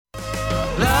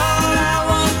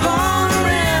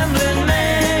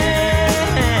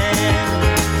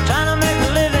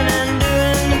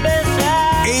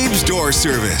your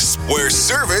service, where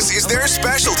service is their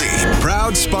specialty.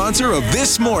 Proud sponsor of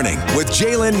This Morning with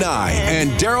Jalen Nye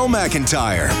and Daryl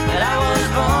McIntyre.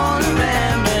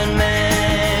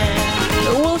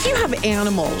 Well, if you have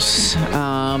animals,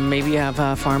 maybe you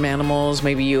have farm animals,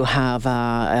 maybe you have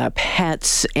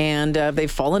pets, and they've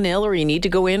fallen ill, or you need to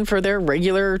go in for their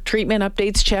regular treatment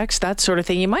updates, checks, that sort of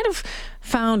thing. You might have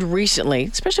found recently,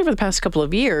 especially over the past couple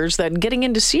of years, that getting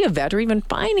in to see a vet or even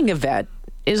finding a vet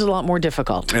is a lot more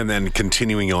difficult. And then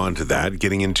continuing on to that,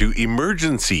 getting into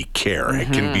emergency care.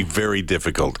 It can be very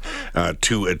difficult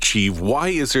to achieve. Why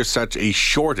is there such a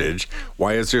shortage?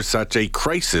 Why is there such a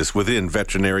crisis within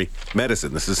veterinary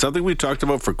medicine? This is something we've talked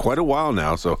about for quite a while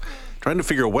now, so trying to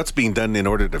figure out what's being done in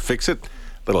order to fix it.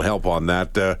 Little help on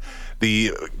that.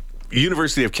 The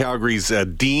University of Calgary's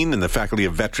Dean in the Faculty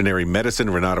of Veterinary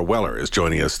Medicine, Renata Weller, is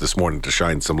joining us this morning to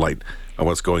shine some light on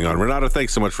what's going on. Renata,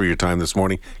 thanks so much for your time this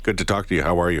morning. Good to talk to you.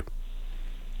 How are you?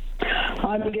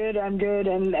 I'm good.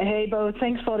 And hey, Bo,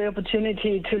 thanks for the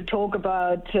opportunity to talk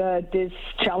about this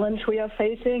challenge we are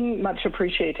facing. Much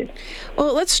appreciated.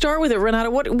 Well, let's start with it,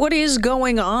 Renata. What is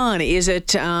going on? Is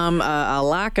it a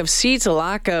lack of seats, a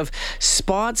lack of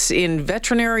spots in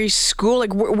veterinary school?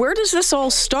 Like, where does this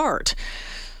all start?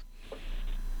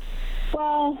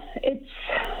 Well,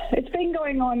 it's been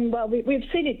going on. Well, we've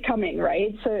seen it coming,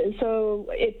 right? So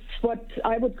it's what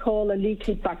I would call a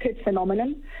leaky bucket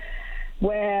phenomenon,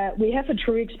 where we have a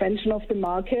true expansion of the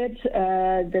market.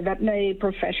 The veterinary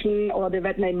profession or the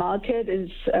veterinary market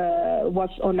was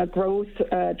on a growth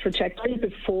trajectory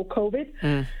before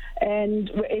COVID. And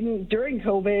during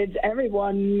COVID,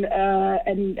 everyone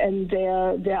and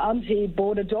their auntie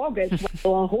bought a dog as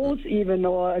well, or a horse even,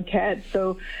 or a cat.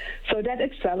 So that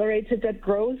accelerated that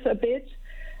growth a bit.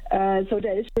 So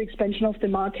there is the expansion of the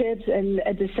market, and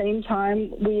at the same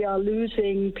time, we are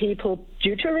losing people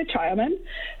due to retirement,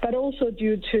 but also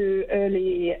due to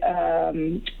early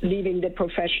leaving the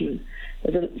profession.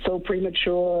 So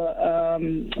premature,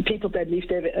 people that leave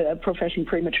their profession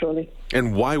prematurely.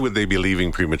 And why would they be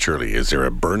leaving prematurely? Is there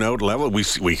a burnout level?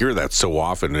 We hear that so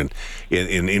often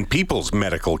in people's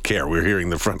medical care. We're hearing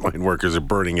the frontline workers are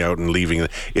burning out and leaving.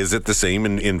 Is it the same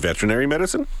in veterinary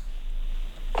medicine?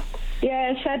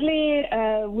 Yeah, sadly,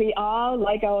 we are,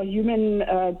 like our human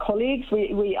colleagues,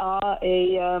 we are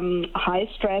a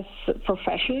high-stress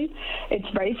profession. It's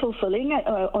very fulfilling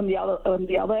on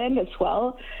the other end as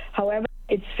well. However,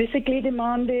 it's physically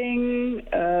demanding,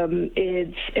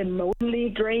 it's emotionally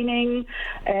draining,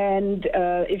 and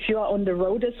if you are on the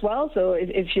road as well, so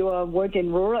if you work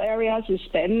in rural areas, you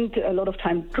spend a lot of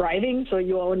time driving, so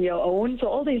you are on your own. So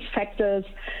all these factors,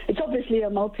 it's obviously a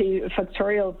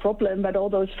multifactorial problem, but all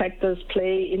those factors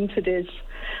play into this.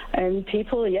 And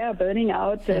people, burning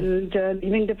out and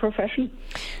leaving the profession.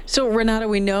 So, Renata,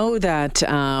 we know that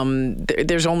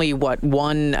there's only,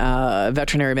 one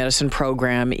veterinary medicine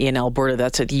program in Alberta,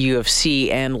 that's at the U of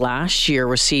C, and last year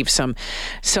received some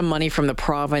money from the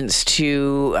province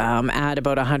to add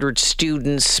about 100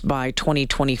 students by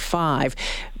 2025.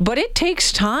 But it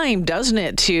takes time, doesn't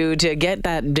it, to get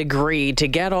that degree, to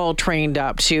get all trained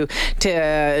up, to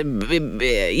get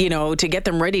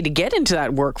them ready to get into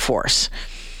that workforce.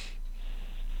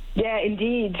 Yeah,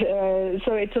 indeed.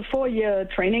 So it's a 4-year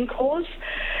training course.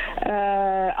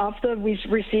 After we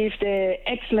received the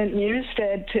excellent news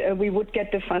that we would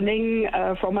get the funding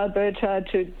from Alberta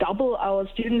to double our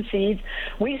student seats,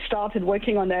 we started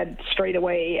working on that straight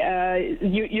away.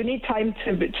 You need time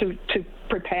to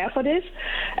prepare for this,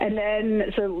 and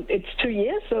then so it's 2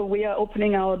 years, so we are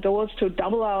opening our doors to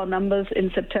double our numbers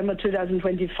in September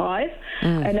 2025,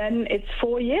 and then it's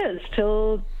 4 years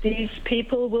till these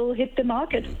people will hit the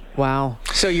market. Wow.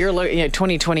 So you're looking at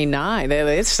 2029.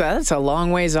 That's a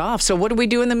long ways off. So what do we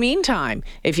do in the meantime?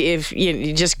 If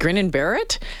you just grin and bear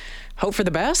it, hope for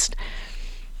the best?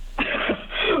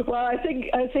 Well, I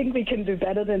think we can do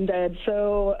better than that.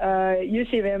 So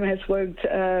UCVM has worked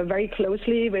very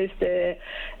closely with the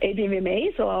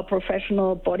ABVMA, so our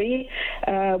professional body.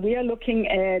 We are looking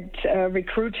at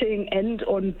recruiting and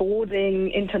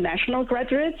onboarding international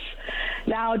graduates.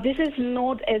 Now, this is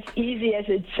not as easy as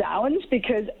it sounds,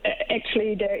 because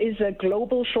actually there is a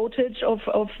global shortage of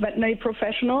veterinary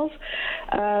professionals.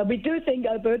 We do think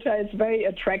Alberta is very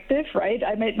attractive, right?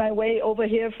 I made my way over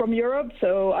here from Europe,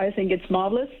 so I think it's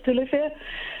marvelous to live here.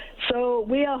 So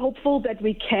we are hopeful that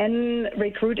we can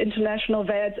recruit international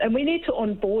vets, and we need to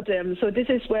onboard them. So this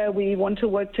is where we want to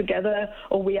work together,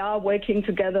 or we are working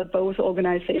together, both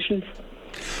organizations.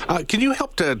 Can you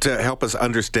help to help us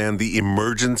understand the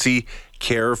emergency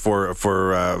care for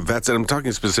vets, and I'm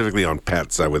talking specifically on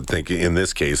pets, I would think, in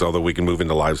this case, although we can move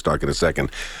into livestock in a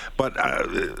second. But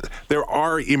there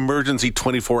are emergency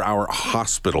 24-hour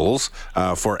hospitals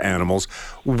for animals.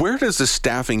 Where does the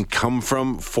staffing come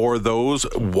from for those?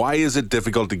 Why is it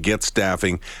difficult to get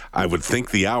staffing? I would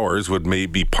think the hours would maybe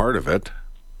be part of it.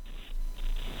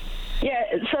 Yeah,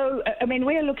 so, I mean,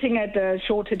 we are looking at a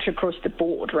shortage across the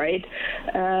board, right?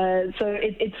 So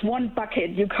it's one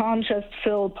bucket. You can't just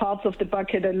fill parts of the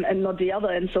bucket and not the other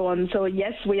and so on. So,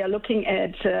 yes, we are looking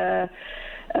at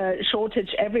shortage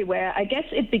everywhere. I guess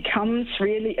it becomes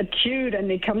really acute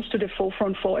and it comes to the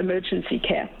forefront for emergency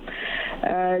care.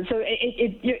 So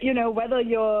whether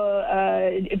you're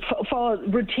for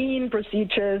routine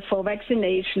procedures, for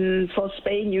vaccination, for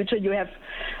spay neuter, you have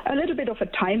a little bit of a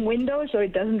time window, so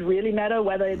it doesn't really matter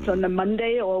whether it's on a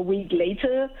Monday or a week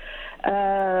later.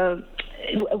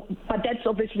 But that's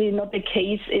obviously not the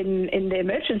case in the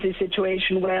emergency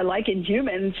situation where, like in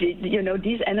humans,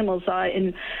 these animals are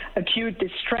in acute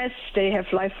distress, they have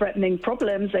life-threatening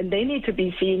problems, and they need to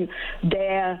be seen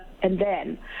there and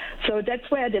then. So that's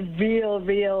where the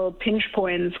real pinch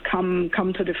points come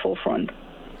to the forefront.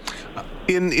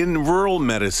 In rural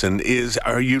medicine,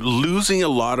 are you losing a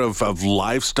lot of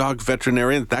livestock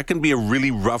veterinarians? That can be a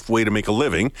really rough way to make a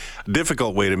living,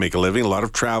 difficult way to make a living, a lot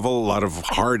of travel, a lot of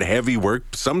hard, heavy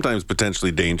work, sometimes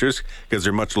potentially dangerous because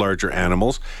they're much larger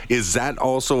animals. Is that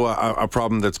also a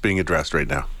problem that's being addressed right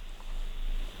now?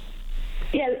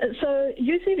 Yeah, so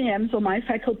UCVM, so my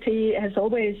faculty, has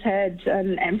always had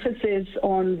an emphasis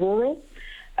on rural.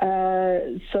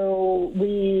 So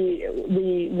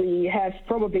we have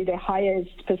probably the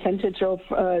highest percentage of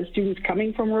students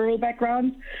coming from rural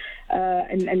backgrounds,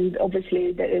 and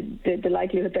obviously the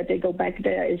likelihood that they go back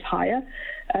there is higher.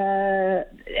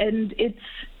 And it's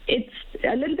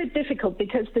a little bit difficult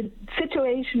because the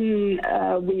situation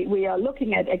we are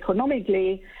looking at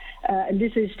economically, and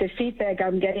this is the feedback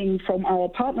I'm getting from our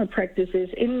partner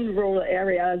practices in rural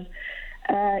areas.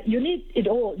 You need it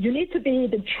all. You need to be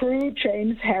the true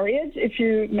James Herriot, if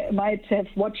you might have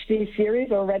watched these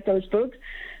series or read those books,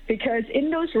 because in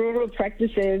those rural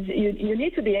practices, you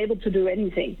need to be able to do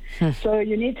anything. So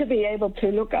you need to be able to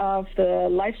look after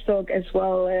livestock as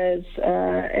well as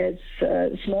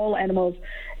small animals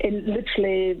in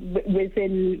literally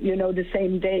within the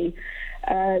same day.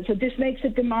 So this makes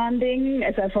it demanding.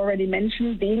 As I've already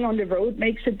mentioned, being on the road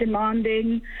makes it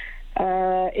demanding.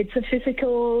 It's a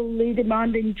physically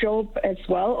demanding job as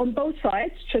well on both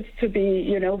sides. Just to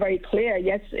be, very clear.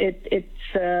 Yes, it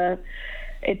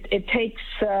takes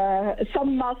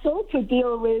some muscle to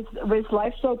deal with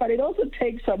livestock, but it also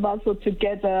takes some muscle to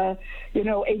get a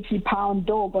 80-pound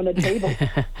dog on a table.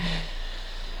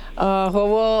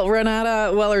 Well,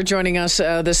 Renata Weller joining us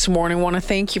this morning. I want to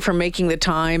thank you for making the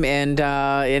time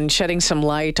and shedding some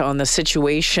light on the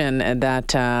situation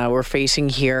that we're facing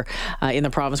here in the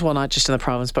province. Well, not just in the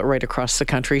province, but right across the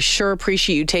country. Sure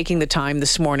appreciate you taking the time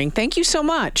this morning. Thank you so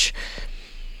much.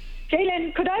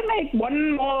 Jalen, could I make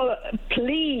one more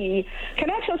plea? Can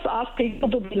I just ask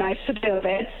people to be nice to their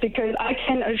vets? Because I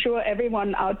can assure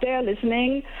everyone out there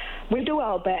listening, we do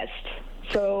our best.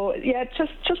 So yeah,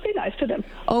 just be nice to them.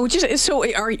 Oh, so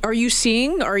are you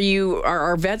seeing?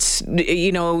 Are vets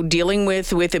dealing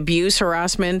with abuse,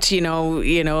 harassment?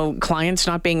 Clients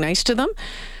not being nice to them?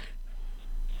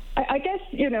 I guess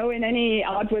in any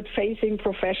outward-facing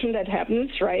profession that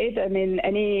happens, right? I mean,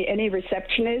 any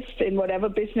receptionist in whatever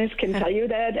business can tell you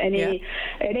that. Any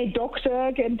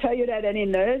doctor can tell you that. Any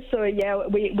nurse. So yeah,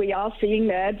 we are seeing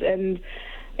that and.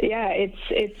 Yeah,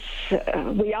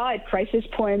 we are at crisis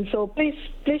point, so please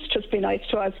just be nice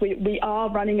to us. We are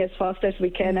running as fast as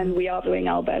we can, and we are doing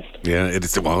our best. Yeah,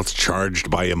 it's charged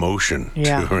by emotion,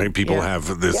 too, right? People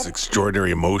have this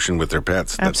extraordinary emotion with their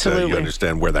pets. Absolutely. You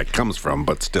understand where that comes from,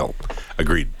 but still,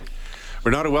 agreed.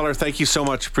 Renata Weller, thank you so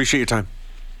much. Appreciate your time.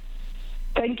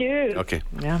 Thank you. Okay.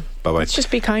 Yeah. Bye-bye. Let's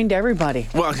just be kind to everybody.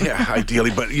 Well, yeah,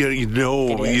 ideally, but you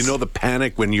know the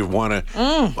panic when you want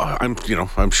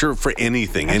to. I'm sure for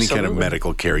anything, any kind of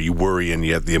medical care, you worry and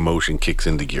yet the emotion kicks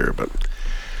into gear. But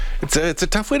it's a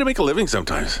tough way to make a living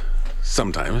sometimes.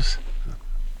 Sometimes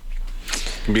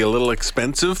it can be a little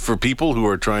expensive for people who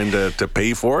are trying to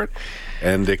pay for it,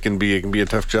 and it can be a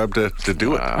tough job to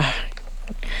do it.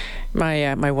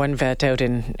 My one vet out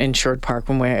in Sherwood Park,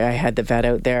 when I had the vet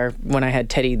out there, when I had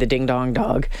Teddy, the ding-dong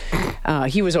dog,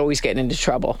 he was always getting into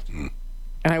trouble.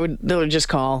 And they would just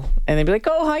call, and they'd be like,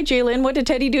 "Oh, hi, Jalen, what did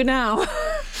Teddy do now?"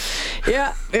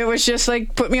 Yeah, it was just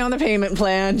like, put me on the payment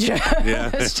plan.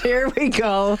 Just here we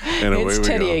go. And it's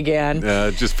Teddy again.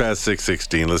 Just past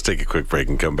 6:16. Let's take a quick break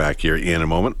and come back here in a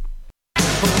moment.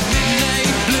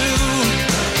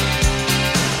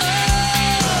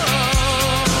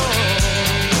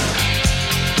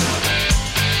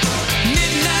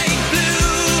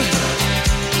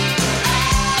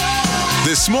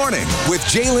 This Morning with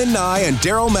Jaylen Nye and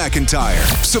Daryl McIntyre.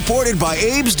 Supported by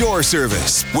Abe's Door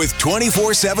Service with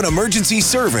 24/7 emergency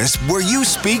service where you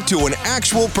speak to an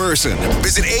actual person.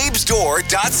 Visit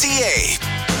abesdoor.ca.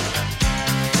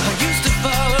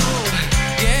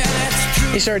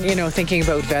 You start, thinking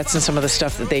about vets and some of the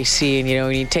stuff that they see,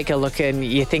 and, you take a look and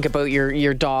you think about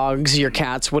your dogs, your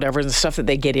cats, whatever, the stuff that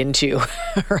they get into,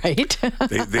 right?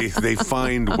 They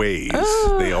find ways.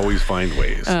 They always find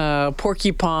ways.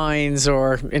 Porcupines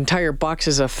or entire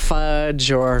boxes of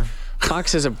fudge or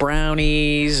boxes of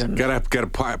brownies. And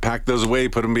Gotta pack those away,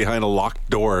 put them behind a locked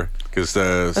door. That's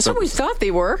what we thought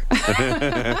they were.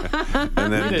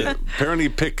 And then apparently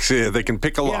they can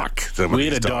pick a lock. We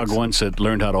had a dog once that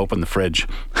learned how to open the fridge.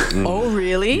 Oh,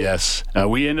 really? Yes.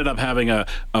 We ended up having a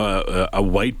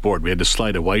whiteboard. We had to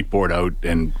slide a whiteboard out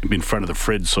and in front of the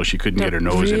fridge so she couldn't get her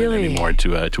nose in it anymore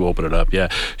to open it up. Yeah.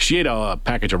 She ate a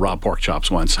package of raw pork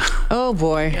chops once. Oh,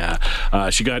 boy. Yeah.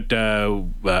 She got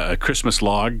a Christmas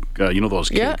log, those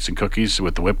cakes and cookies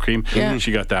with the whipped cream. Yeah.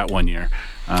 She got that one year.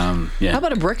 How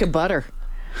about a brick of butter?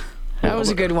 That was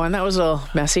a good one. That was a little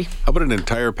messy. How about an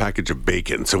entire package of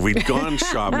bacon? So we'd gone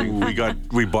shopping.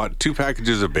 We bought 2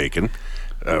 packages of bacon.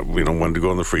 One to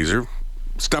go in the freezer.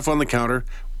 Stuff on the counter.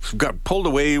 Got pulled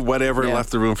away, whatever, left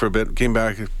the room for a bit. Came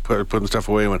back, putting stuff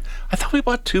away. Went, I thought we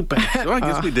bought 2 packs. Well, I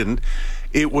guess we didn't.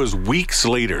 It was weeks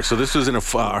later. So this was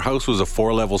our house was a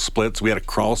 4-level split. So we had a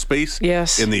crawl space.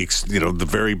 Yes. In the the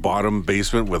very bottom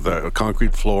basement with a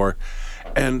concrete floor.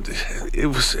 And it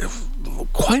was it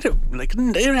had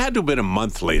to have been a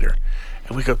month later.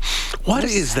 And we go, what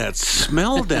is that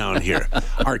smell down here?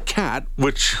 Our cat,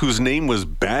 whose name was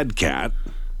Bad Cat,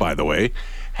 by the way,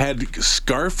 had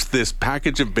scarfed this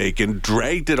package of bacon,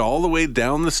 dragged it all the way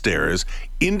down the stairs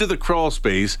into the crawl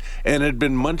space, and had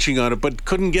been munching on it, but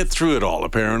couldn't get through it all,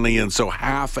 apparently. And so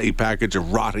half a package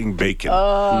of rotting bacon,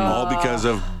 all because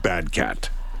of Bad Cat.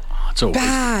 It's a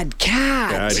Bad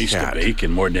cat. Bad waste of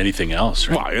bacon more than anything else,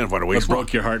 right? Well, what a waste. What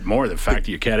broke your heart more, the fact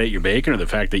that your cat ate your bacon or the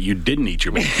fact that you didn't eat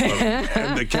your bacon?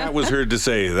 And the cat was heard to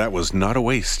say that was not a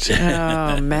waste.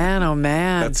 Oh, man, oh,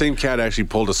 man. That same cat actually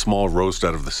pulled a small roast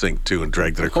out of the sink, too, and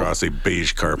dragged it across a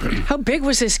beige carpet. How big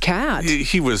was this cat?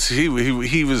 He was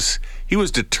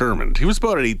determined. He was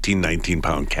about an 18,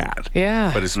 19-pound cat.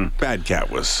 Yeah. But his Bad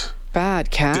Cat was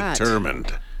Bad cat.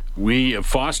 determined.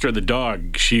 Foster the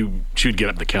dog, she would get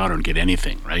up the counter and get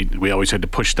anything, right? We always had to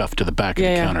push stuff to the back of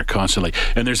the counter constantly.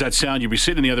 And there's that sound, you'd be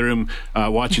sitting in the other room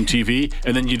watching TV,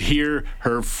 and then you'd hear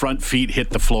her front feet hit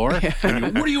the floor. And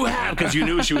you go, what do you have? Because you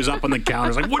knew she was up on the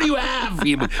counter. It's like, what do you have?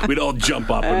 We'd all jump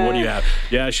up and what do you have?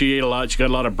 Yeah, she ate a lot. She got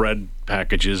a lot of bread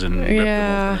packages and ripped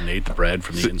them open and ate the bread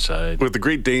from the inside. With the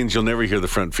Great Danes, you'll never hear the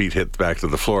front feet hit the back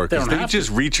of the floor because they just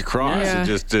reach across and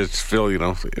just feel, You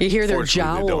hear their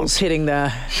jowls hitting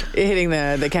the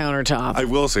countertop. I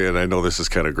will say, and I know this is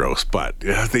kind of gross, but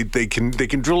they can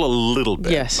drill a little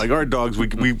bit. Yes. Like our dogs, we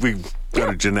got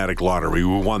a genetic lottery.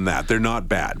 We won that. They're not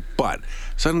bad, but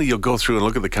suddenly you'll go through and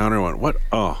look at the counter and went, what?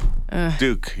 Oh,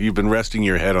 Duke, you've been resting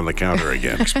your head on the counter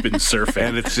again. It's been surfing.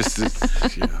 And it's just,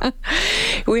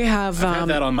 We have... I've had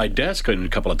that on my desk a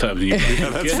couple of times.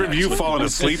 That's from you falling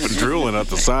asleep and drooling at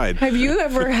the side. Have you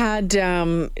ever had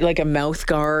like a mouth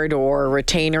guard or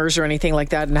retainers or anything like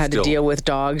that and had to deal with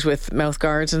dogs with mouth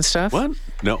guards and stuff? What?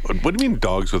 No. What do you mean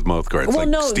dogs with mouth guards? Well, like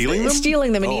no, stealing them?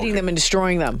 Stealing them and eating them and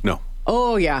destroying them. No.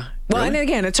 Oh, yeah. Well, Really? and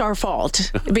again, it's our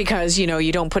fault because,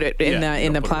 you don't put it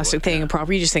in the plastic thing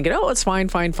proper. You just think, it's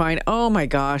fine. Oh, my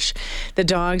gosh. The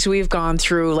dogs we've gone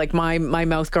through, like my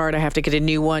mouth guard, I have to get a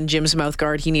new one. Jim's mouth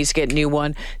guard, he needs to get a new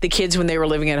one. The kids, when they were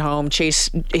living at home, Chase,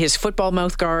 his football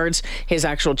mouth guards, his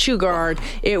actual chew guard.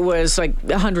 It was like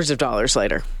hundreds of dollars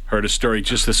later. Heard a story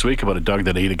just this week about a dog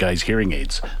that ate a guy's hearing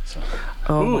aids. So.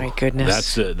 Oh, my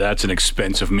goodness. That's an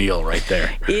expensive meal right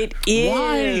there. It is.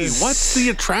 Why? What's the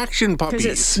attraction, puppies?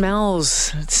 Because it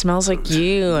smells. It smells like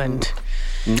you. And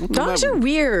dogs are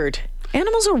weird.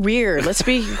 Animals are weird. Let's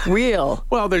be real.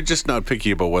 Well, they're just not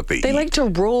picky about what they eat. They like to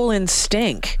roll and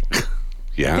stink.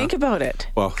 Yeah. Think about it.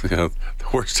 Well, the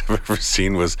worst I've ever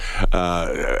seen was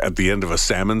at the end of a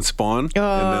salmon spawn. And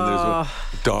then there's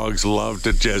dogs love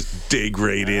to just dig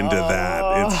right into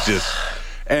that. It's just...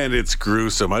 And it's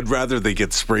gruesome. I'd rather they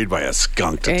get sprayed by a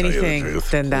skunk, to tell you the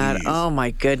truth. Anything than that. Oh,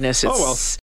 my goodness. It's, well.